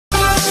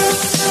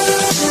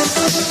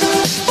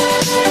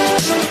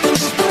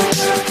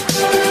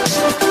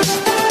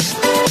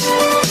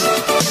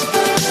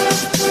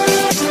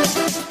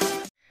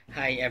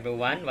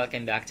everyone,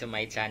 welcome back to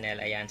my channel.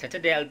 Ayan, so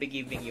today I'll be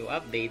giving you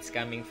updates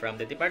coming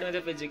from the Department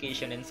of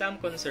Education and some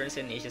concerns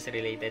and issues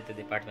related to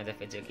Department of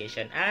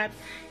Education. At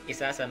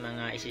isa sa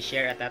mga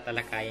isi-share at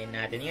tatalakayin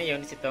natin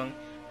ngayon is itong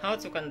how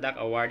to conduct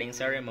awarding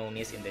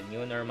ceremonies in the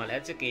new normal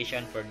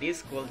education for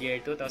this school year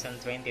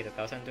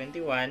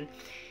 2020-2021.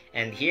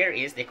 And here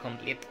is the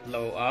complete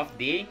flow of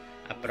the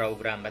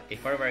program. But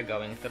before we're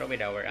going through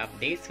with our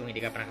updates, kung hindi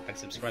ka pa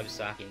nakapag-subscribe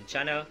sa aking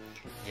channel,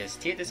 just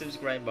hit the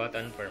subscribe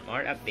button for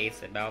more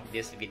updates about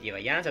this video.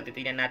 Ayan, so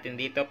titignan natin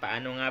dito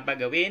paano nga ba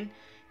gawin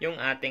yung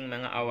ating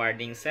mga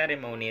awarding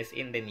ceremonies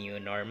in the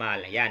new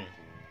normal. Ayan.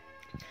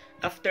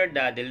 After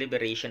the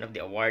deliberation of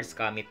the awards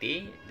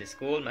committee, the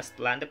school must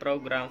plan the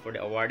program for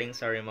the awarding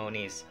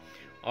ceremonies.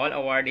 All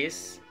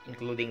awardees,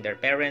 including their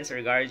parents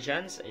or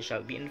guardians,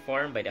 shall be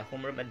informed by the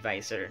homeroom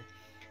advisor.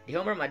 The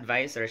homeroom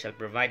advisor shall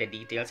provide the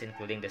details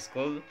including the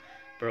school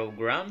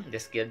program, the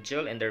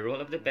schedule, and the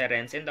role of the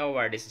parents and the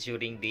awardees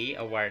during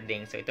the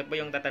awarding. So ito po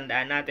yung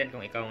tatandaan natin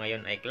kung ikaw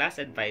ngayon ay class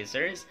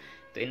advisors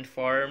to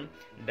inform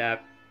the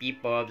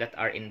people that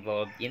are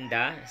involved in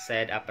the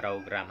said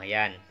program.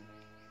 Ayan.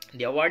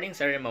 The awarding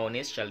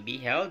ceremonies shall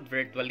be held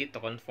virtually to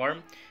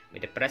conform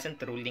with the present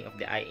ruling of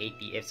the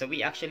IATF. So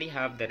we actually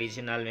have the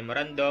regional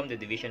memorandum, the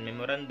division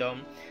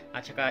memorandum,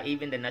 at saka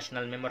even the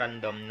national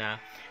memorandum na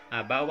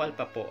bawal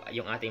pa po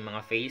yung ating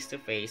mga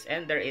face-to-face,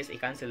 and there is a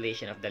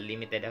cancellation of the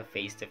limited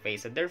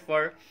face-to-face. So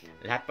therefore,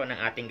 lahat po ng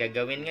ating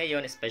gagawin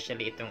ngayon,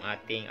 especially itong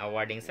ating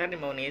awarding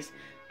ceremonies,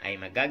 ay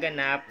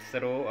magaganap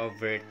through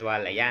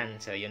virtual. Ayan,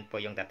 so yun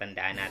po yung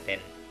tatandaan natin.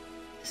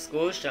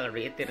 Schools shall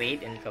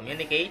reiterate and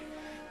communicate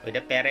with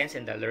the parents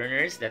and the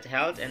learners that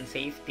health and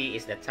safety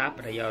is the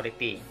top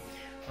priority.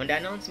 On the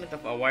announcement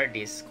of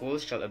awardees,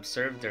 schools shall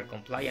observe their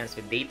compliance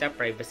with Data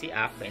Privacy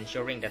Act by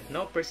ensuring that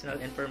no personal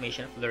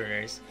information of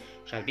learners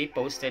shall be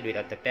posted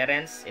without the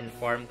parents'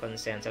 informed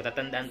consent. So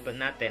tatandaan po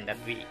natin that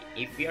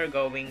if we are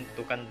going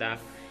to conduct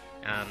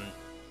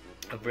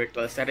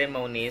virtual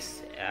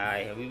ceremonies,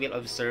 we will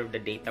observe the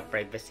Data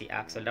Privacy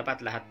Act. So dapat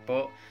lahat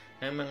po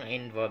ng mga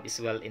involved is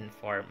well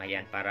informed.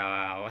 Ayan,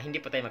 para hindi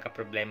po tayo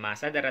magka-problema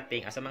sa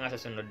darating sa mga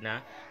susunod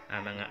na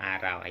mga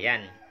araw.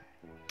 Ayan.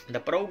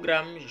 The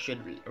program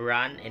should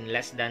run in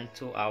less than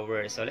 2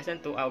 hours. So less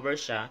than 2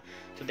 hours siya.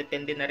 So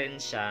depende na rin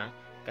siya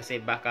kasi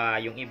baka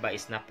yung iba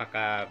is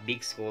napaka big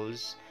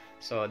schools.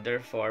 So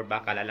therefore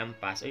baka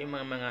lalampas. O yung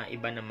mga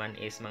iba naman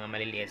is mga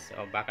maliliit.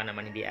 So baka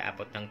naman hindi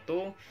aabot ng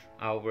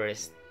 2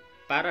 hours.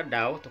 Para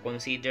daw to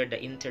consider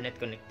the internet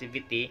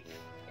connectivity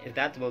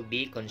that will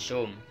be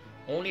consumed.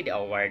 Only the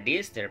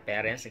awardees, their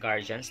parents,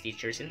 guardians,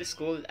 teachers in the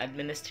school,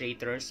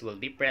 administrators will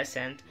be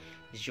present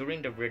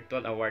during the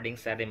virtual awarding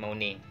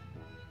ceremony.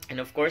 And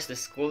of course, the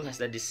school has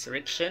the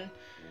discretion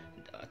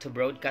to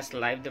broadcast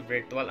live the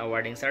virtual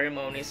awarding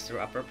ceremonies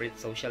through appropriate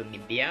social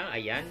media.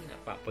 Ayan,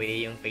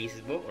 pwede yung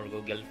Facebook or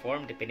Google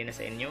Form, depende na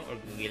sa inyo, or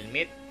Google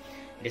Meet.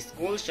 The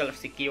school shall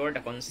secure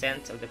the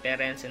consent of the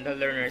parents and the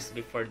learners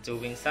before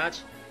doing such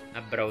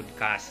a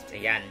broadcast.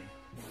 Ayan.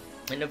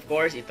 And of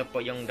course, ito po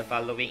yung the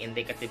following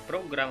indicative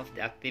program of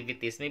the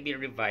activities may be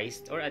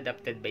revised or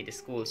adapted by the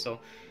school.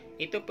 So,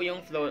 ito po yung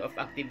flow of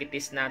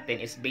activities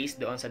natin is based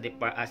doon sa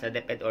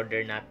DepEd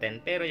order natin.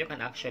 Pero you can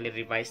actually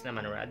revise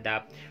naman or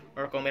adapt,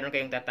 or kung meron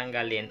kayong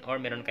tatanggalin or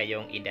meron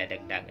kayong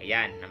idadagdag.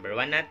 Ayan, number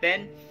 1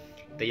 natin.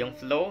 Ito yung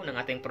flow ng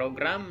ating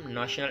program.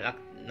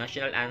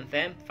 National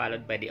anthem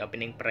followed by the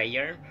opening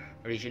prayer,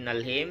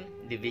 regional hymn,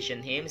 division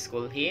hymn,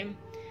 school hymn,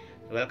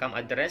 welcome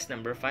address,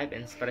 number 5,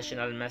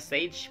 inspirational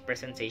message,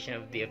 presentation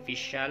of the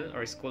official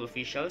or school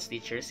officials,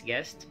 teachers,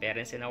 guests,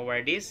 parents, and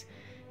awardees.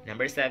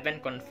 Number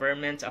 7,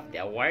 conferment of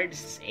the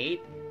awards.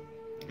 8,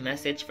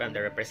 message from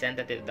the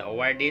representative of the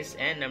awardees.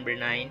 And number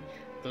 9,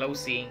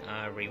 closing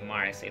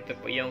remarks. Ito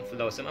po yung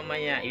flow. So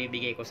mamaya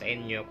ibibigay ko sa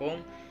inyo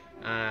kung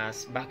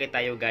bakit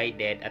tayo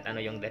guided at ano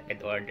yung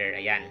DepEd order.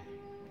 Ayan.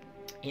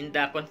 In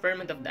the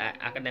conferment of the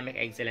Academic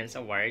Excellence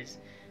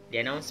Awards,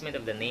 the announcement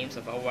of the names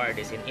of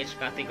awardees in each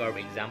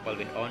category, example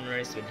with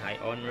honors, with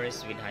high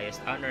honors, with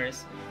highest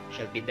honors,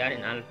 shall be done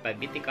in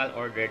alphabetical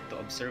order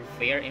to observe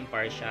fair,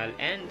 impartial,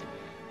 and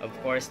of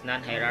course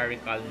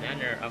non-hierarchical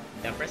manner of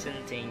the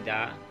presenting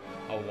the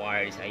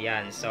awards.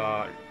 Ayan,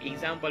 so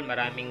example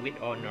maraming with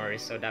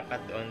honors, so dapat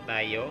doon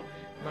tayo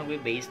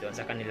magbe-base doon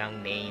sa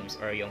kanilang names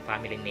or yung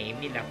family name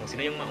nila. Kung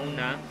sino yung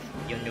mauna,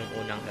 yun yung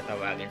unang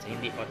tatawagan. So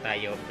hindi po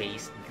tayo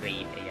base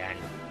grade. Ayan.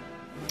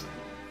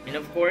 And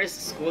of course,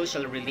 school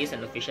shall release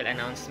an official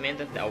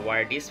announcement of the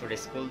awardees for the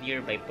school year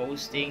by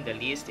posting the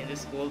list in the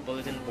school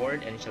bulletin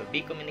board and shall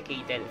be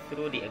communicated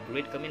through the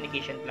agreed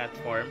communication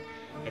platform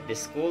that the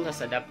school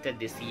has adopted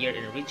this year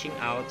in reaching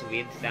out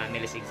with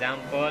families.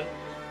 Example,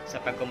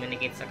 sa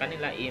pag-communicate sa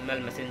kanila,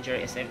 email, messenger,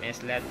 SMS,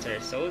 letter,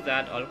 so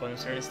that all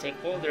concerned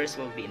stakeholders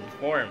will be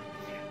informed.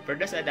 For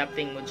those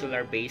adopting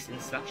modular-based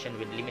instruction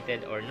with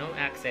limited or no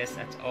access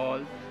at all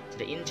to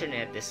the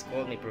internet, the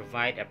school may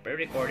provide a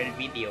pre-recorded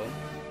video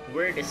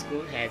where the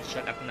school head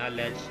shall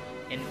acknowledge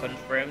and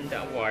confirm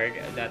the award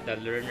that the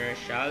learner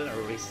shall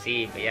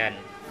receive. Ayan.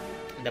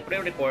 The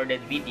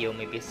pre-recorded video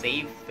may be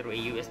saved through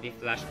a USB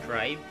flash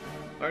drive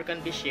or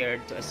can be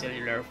shared to a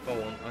cellular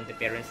phone on the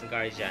parent's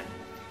guardian.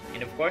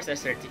 And of course, the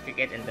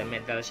certificate and the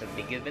medal shall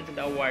be given to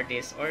the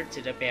awardees or to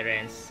the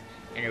parents,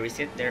 and a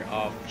receipt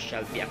thereof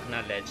shall be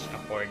acknowledged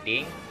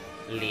accordingly.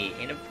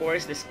 And of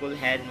course, the school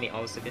head may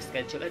also be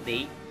scheduled a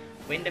day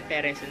when the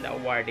parents and the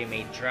awardee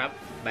may drop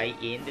by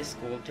in the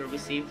school to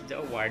receive the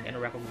award and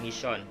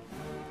recognition.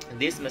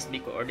 This must be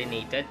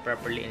coordinated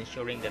properly,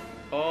 ensuring that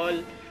all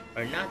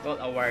or not all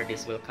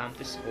awardees will come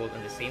to school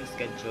on the same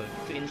schedule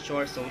to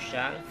ensure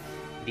social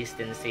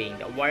distancing.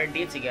 The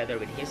awardee, together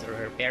with his or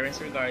her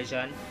parents or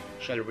guardian,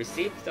 shall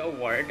receive the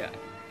award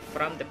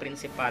from the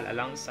principal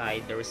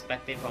alongside the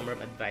respective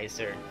homeroom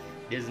advisor.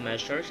 This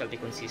measure shall be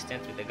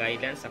consistent with the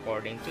guidelines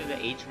according to the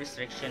age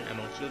restriction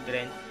among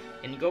children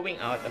in going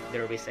out of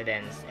their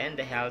residence and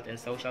the health and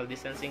social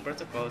distancing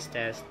protocols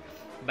tested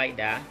by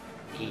the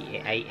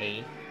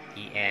IATF.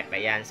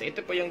 Ayan. So,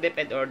 ito po yung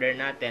DepEd order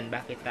natin.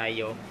 Bakit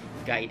tayo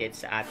guided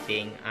sa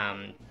ating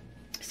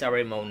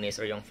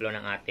ceremonies or yung flow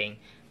ng ating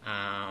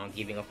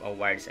giving of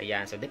awards.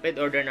 Ayan. So, DepEd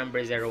order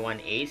number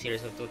 018,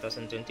 series of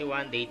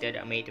 2021,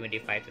 dated May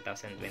 25,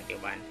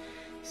 2021.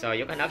 So,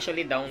 you can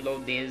actually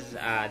download this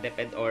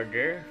DepEd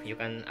order. You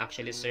can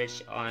actually search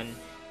on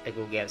the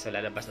Google. So,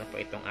 lalabas na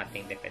po itong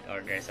ating DepEd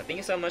order. So, thank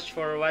you so much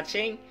for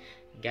watching.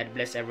 God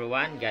bless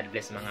everyone. God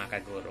bless mga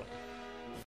kaguro.